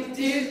Jaws,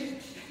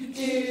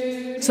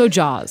 So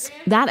Jaws,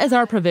 that is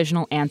our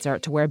provisional answer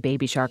to where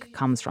Baby Shark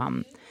comes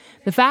from.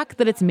 The fact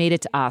that it's made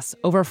it to us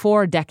over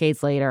 4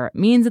 decades later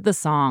means that the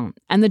song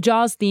and the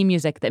Jaws theme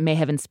music that may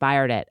have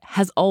inspired it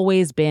has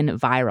always been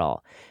viral.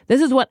 This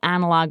is what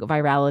analog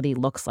virality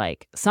looks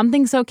like.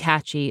 Something so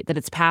catchy that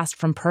it's passed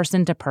from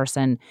person to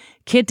person,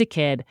 kid to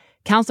kid,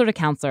 counselor to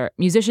counselor,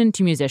 musician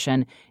to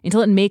musician,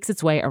 until it makes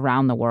its way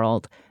around the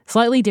world.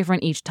 Slightly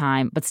different each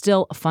time, but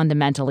still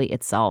fundamentally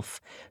itself.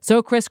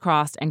 So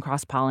crisscrossed and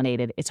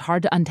cross-pollinated, it's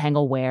hard to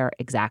untangle where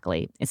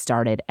exactly it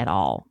started at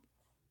all.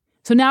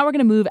 So now we're going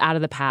to move out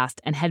of the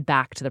past and head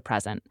back to the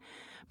present.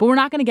 But we're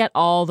not going to get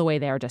all the way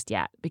there just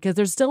yet, because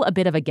there's still a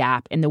bit of a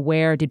gap in the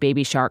where did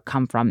Baby Shark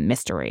come from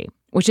mystery,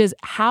 which is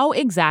how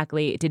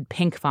exactly did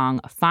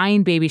Pinkfong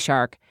find Baby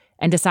Shark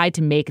and decide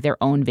to make their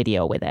own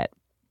video with it?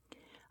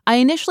 I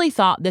initially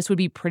thought this would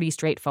be pretty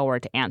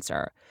straightforward to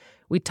answer.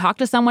 We talked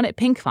to someone at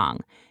Pinkfong,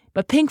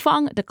 but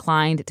Pinkfong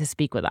declined to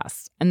speak with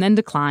us, and then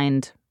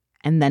declined,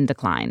 and then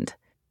declined.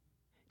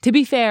 To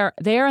be fair,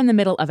 they are in the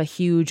middle of a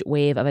huge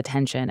wave of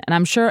attention, and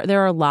I'm sure there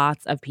are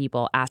lots of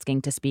people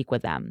asking to speak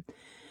with them.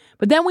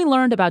 But then we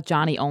learned about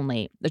Johnny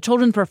Only, the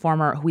children's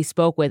performer who we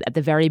spoke with at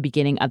the very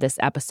beginning of this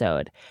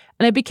episode,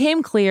 and it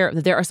became clear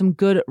that there are some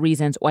good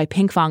reasons why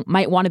Pinkfong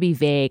might want to be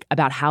vague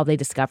about how they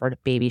discovered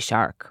Baby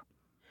Shark.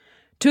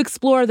 To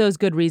explore those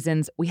good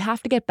reasons, we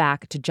have to get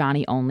back to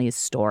Johnny Only's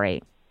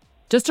story.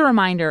 Just a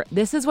reminder,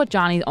 this is what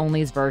Johnny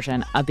Only's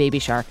version of Baby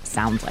Shark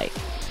sounds like.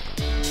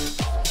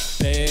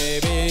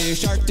 Baby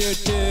shark, doo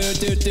doo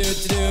doo doo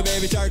doo,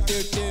 baby shark,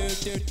 doo doo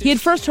doo. He had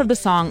first heard the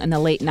song in the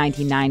late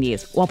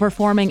 1990s while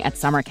performing at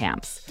summer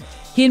camps.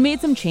 He had made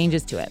some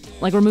changes to it,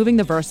 like removing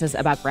the verses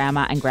about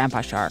Grandma and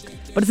Grandpa Shark,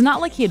 but it's not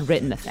like he had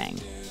written the thing.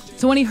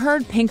 So when he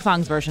heard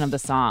Pinkfong's version of the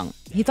song,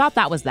 he thought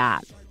that was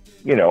that.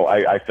 You know,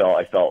 I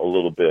felt a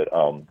little bit,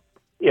 a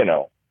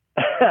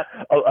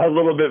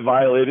little bit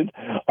violated.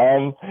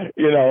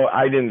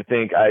 I didn't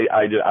think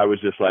I was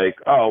just like,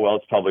 oh, well,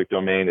 it's public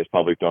domain. It's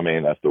public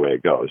domain. That's the way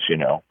it goes,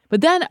 But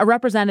then a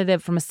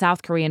representative from a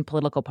South Korean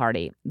political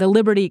party, the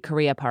Liberty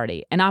Korea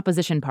Party, an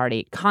opposition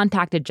party,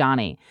 contacted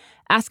Johnny,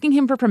 asking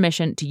him for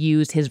permission to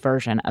use his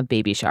version of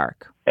Baby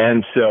Shark.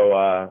 And so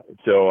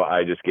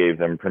I just gave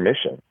them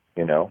permission.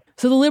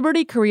 So the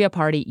Liberty Korea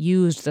Party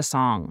used the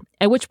song,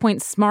 at which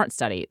point Smart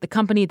Study, the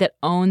company that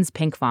owns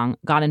Pinkfong,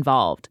 got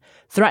involved,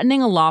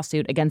 threatening a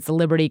lawsuit against the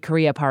Liberty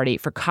Korea Party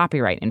for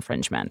copyright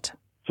infringement.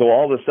 So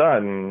all of a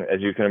sudden, as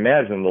you can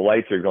imagine, the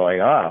lights are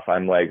going off.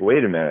 I'm like,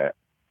 wait a minute.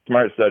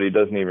 Smart Study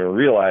doesn't even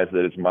realize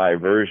that it's my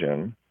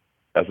version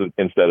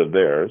instead of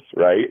theirs,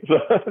 right? So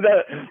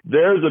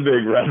there's a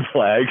big red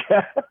flag.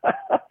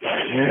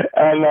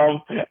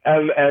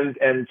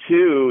 and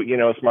two,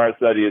 Smart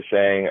Study is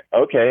saying,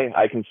 okay,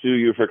 I can sue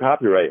you for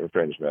copyright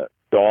infringement.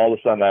 So all of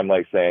a sudden I'm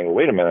like saying,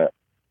 wait a minute,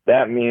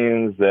 that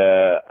means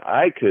that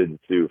I could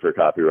sue for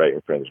copyright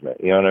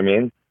infringement. You know what I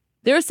mean?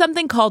 There is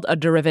something called a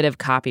derivative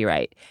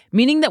copyright,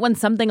 meaning that when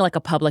something like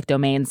a public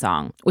domain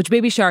song, which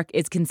Baby Shark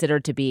is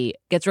considered to be,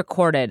 gets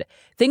recorded,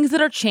 things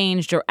that are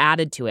changed or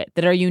added to it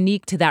that are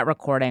unique to that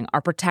recording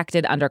are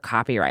protected under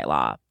copyright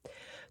law.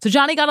 So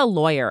Johnny got a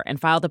lawyer and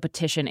filed a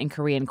petition in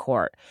Korean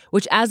court,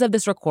 which as of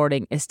this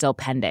recording is still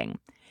pending.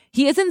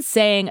 He isn't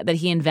saying that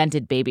he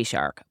invented Baby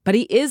Shark, but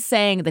he is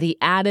saying that he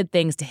added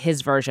things to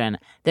his version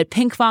that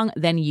Pinkfong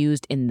then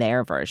used in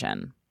their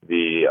version.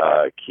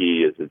 The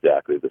key is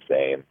exactly the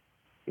same.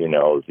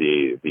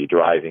 The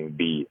driving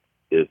beat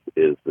is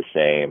the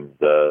same.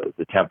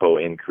 The tempo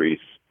increase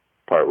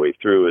partway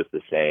through is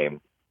the same.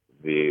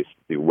 The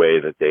way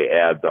that they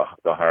add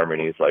the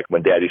harmonies, like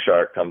when Daddy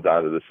Shark comes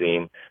onto the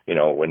scene,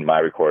 when my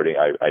recording,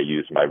 I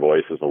use my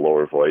voice as a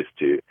lower voice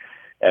to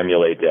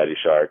emulate Daddy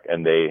Shark,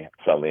 and they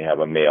suddenly have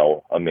a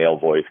male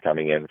voice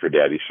coming in for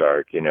Daddy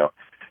Shark.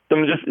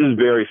 Some just is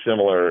very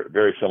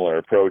similar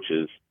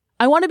approaches.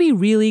 I want to be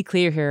really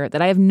clear here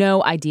that I have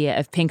no idea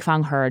if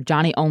Pinkfong heard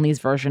Johnny Only's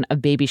version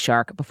of Baby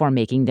Shark before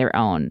making their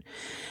own.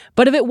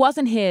 But if it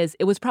wasn't his,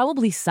 it was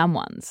probably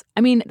someone's.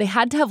 I mean, they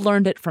had to have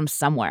learned it from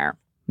somewhere.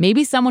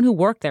 Maybe someone who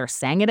worked there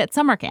sang it at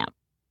summer camp.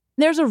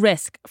 There's a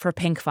risk for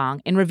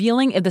Pinkfong in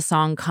revealing if the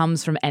song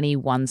comes from any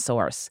one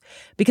source,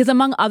 because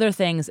among other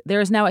things, there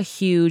is now a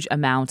huge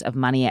amount of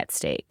money at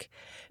stake.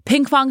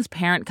 Pinkfong's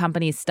parent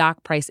company's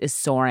stock price is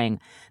soaring.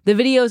 The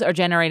videos are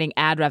generating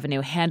ad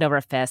revenue hand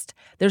over fist.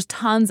 There's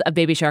tons of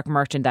Baby Shark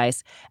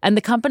merchandise, and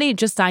the company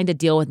just signed a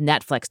deal with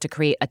Netflix to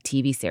create a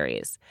TV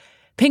series.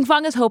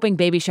 Pinkfong is hoping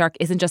Baby Shark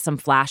isn't just some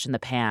flash in the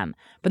pan,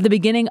 but the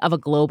beginning of a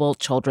global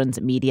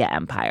children's media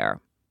empire.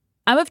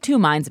 I'm of two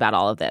minds about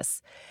all of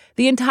this.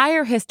 The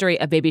entire history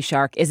of Baby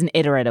Shark is an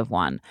iterative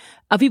one,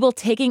 of people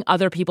taking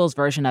other people's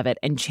version of it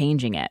and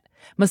changing it,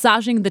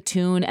 massaging the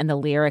tune and the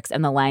lyrics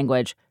and the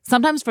language,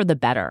 sometimes for the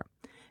better.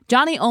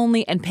 Johnny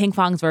Only and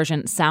Pinkfong's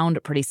version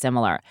sound pretty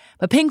similar,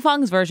 but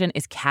Pinkfong's version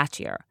is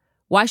catchier.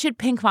 Why should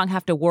Pinkfong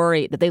have to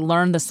worry that they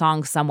learned the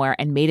song somewhere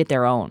and made it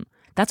their own?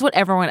 That's what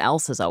everyone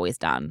else has always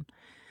done.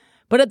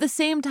 But at the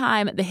same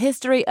time, the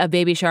history of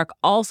Baby Shark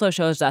also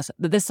shows us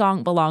that this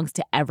song belongs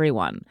to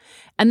everyone.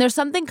 And there's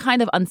something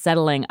kind of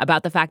unsettling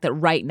about the fact that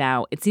right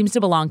now it seems to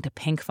belong to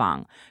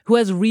Pinkfong, who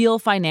has real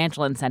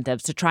financial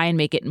incentives to try and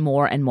make it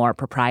more and more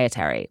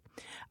proprietary.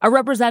 A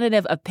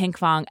representative of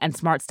Pinkfong and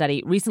Smart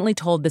Study recently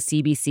told the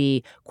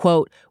CBC,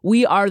 quote,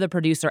 "We are the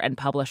producer and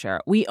publisher.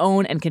 We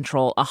own and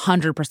control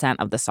 100%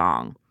 of the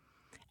song."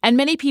 And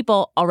many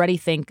people already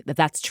think that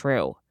that's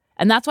true.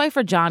 And that's why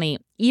for Johnny,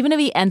 even if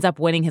he ends up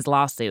winning his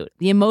lawsuit,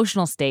 the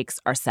emotional stakes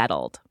are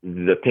settled.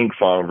 The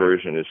Pinkfong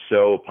version is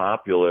so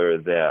popular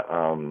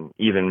that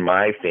even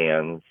my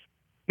fans,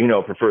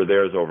 prefer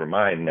theirs over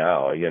mine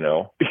now,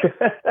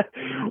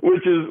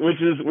 which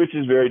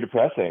is very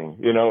depressing.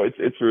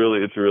 It's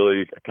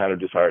really kind of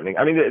disheartening.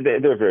 I mean,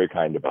 they're very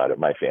kind about it.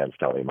 My fans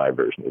tell me my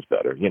version is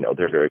better.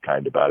 They're very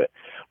kind about it.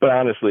 But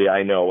honestly,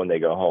 I know when they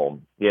go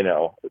home,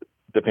 the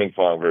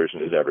Pinkfong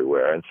version is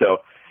everywhere. And so,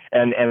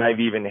 and I've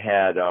even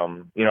had,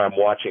 I'm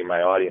watching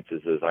my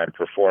audiences as I'm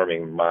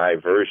performing my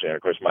version.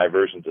 Of course, my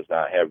version does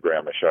not have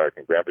Grandma Shark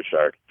and Grandpa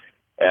Shark.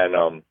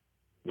 And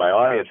my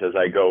audience, as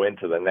I go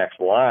into the next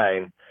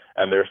line,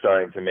 and they're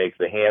starting to make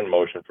the hand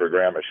motion for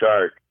Grandma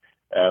Shark,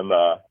 and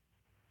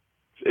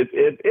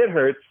it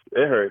hurts.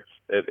 It hurts.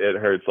 It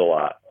hurts a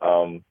lot.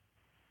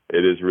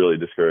 It is really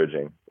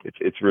discouraging.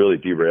 It's really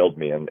derailed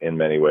me in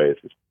many ways.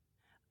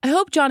 I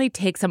hope Johnny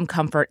takes some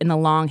comfort in the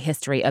long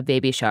history of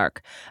Baby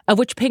Shark, of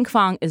which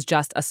Pinkfong is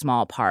just a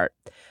small part.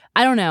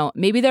 I don't know,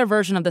 maybe their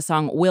version of the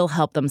song will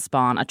help them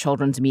spawn a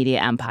children's media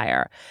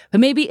empire.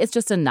 But maybe it's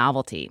just a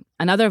novelty,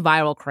 another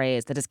viral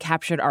craze that has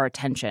captured our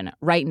attention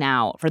right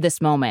now for this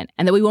moment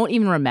and that we won't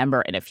even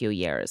remember in a few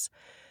years.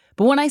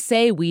 But when I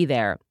say we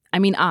there, I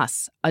mean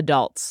us,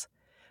 adults.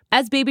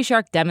 As Baby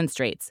Shark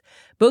demonstrates,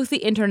 both the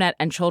internet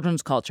and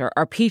children's culture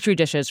are petri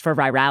dishes for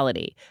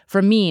virality,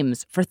 for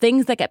memes, for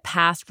things that get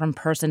passed from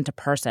person to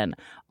person,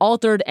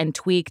 altered and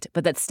tweaked,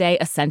 but that stay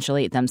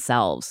essentially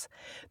themselves.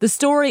 The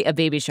story of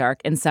Baby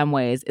Shark, in some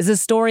ways, is a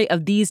story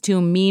of these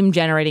two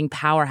meme-generating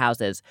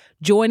powerhouses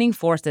joining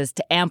forces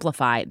to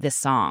amplify this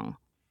song.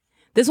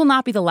 This will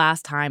not be the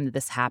last time that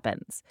this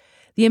happens.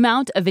 The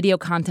amount of video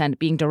content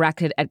being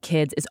directed at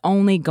kids is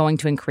only going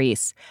to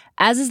increase,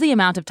 as is the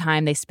amount of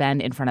time they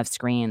spend in front of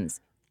screens.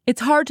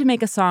 It's hard to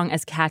make a song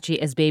as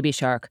catchy as Baby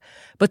Shark,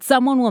 but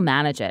someone will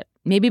manage it,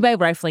 maybe by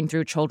rifling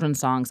through children's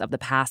songs of the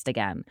past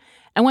again.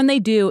 And when they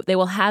do, they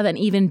will have an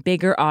even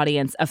bigger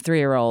audience of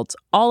 3-year-olds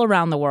all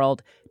around the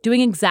world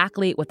doing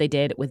exactly what they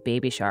did with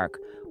Baby Shark,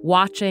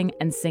 watching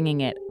and singing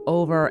it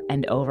over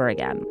and over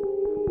again.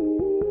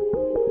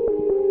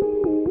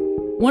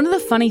 One of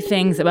the funny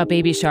things about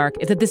Baby Shark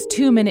is that this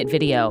 2-minute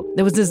video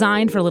that was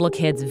designed for little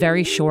kids'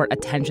 very short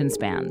attention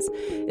spans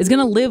is going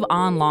to live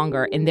on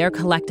longer in their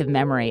collective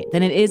memory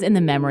than it is in the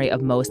memory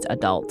of most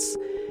adults.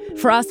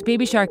 For us,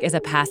 Baby Shark is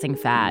a passing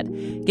fad,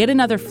 yet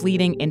another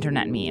fleeting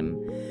internet meme.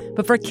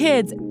 But for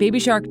kids, Baby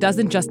Shark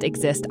doesn't just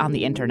exist on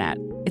the internet.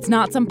 It's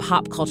not some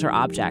pop culture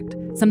object,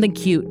 something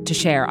cute to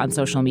share on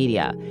social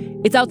media.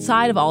 It's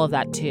outside of all of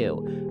that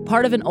too,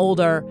 part of an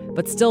older,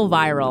 but still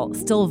viral,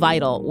 still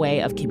vital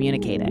way of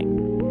communicating.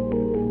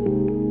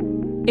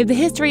 If the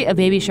history of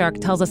Baby Shark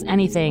tells us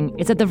anything,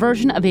 it's that the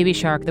version of Baby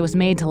Shark that was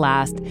made to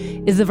last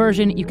is the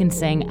version you can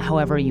sing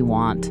however you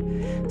want.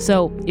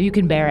 So, if you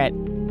can bear it,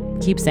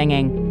 keep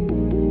singing.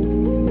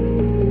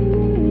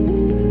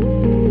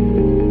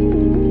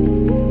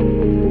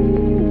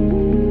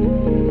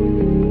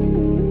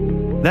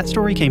 That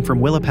story came from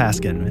Willa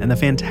Paskin and the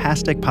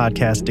fantastic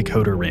podcast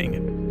Decoder Ring.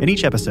 In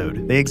each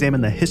episode, they examine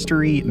the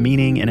history,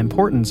 meaning, and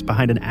importance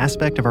behind an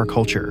aspect of our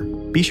culture.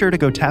 Be sure to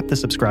go tap the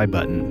subscribe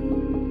button.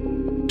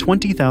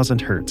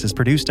 20,000 Hertz is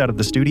produced out of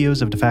the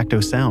studios of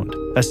DeFacto Sound,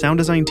 a sound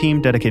design team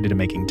dedicated to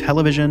making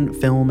television,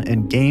 film,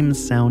 and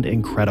games sound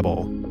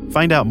incredible.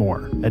 Find out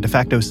more at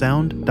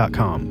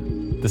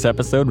defactosound.com. This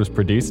episode was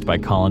produced by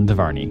Colin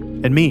Devarney.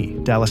 And me,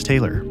 Dallas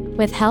Taylor.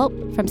 With help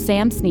from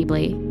Sam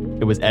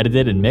Sneebly. It was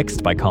edited and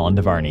mixed by Colin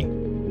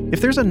Devarney.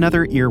 If there's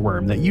another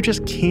earworm that you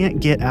just can't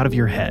get out of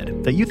your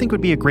head that you think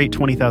would be a great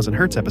 20,000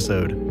 Hertz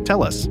episode,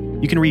 tell us.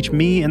 You can reach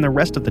me and the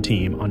rest of the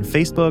team on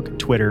Facebook,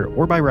 Twitter,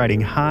 or by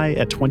writing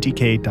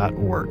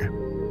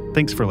hi@20k.org.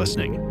 Thanks for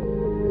listening.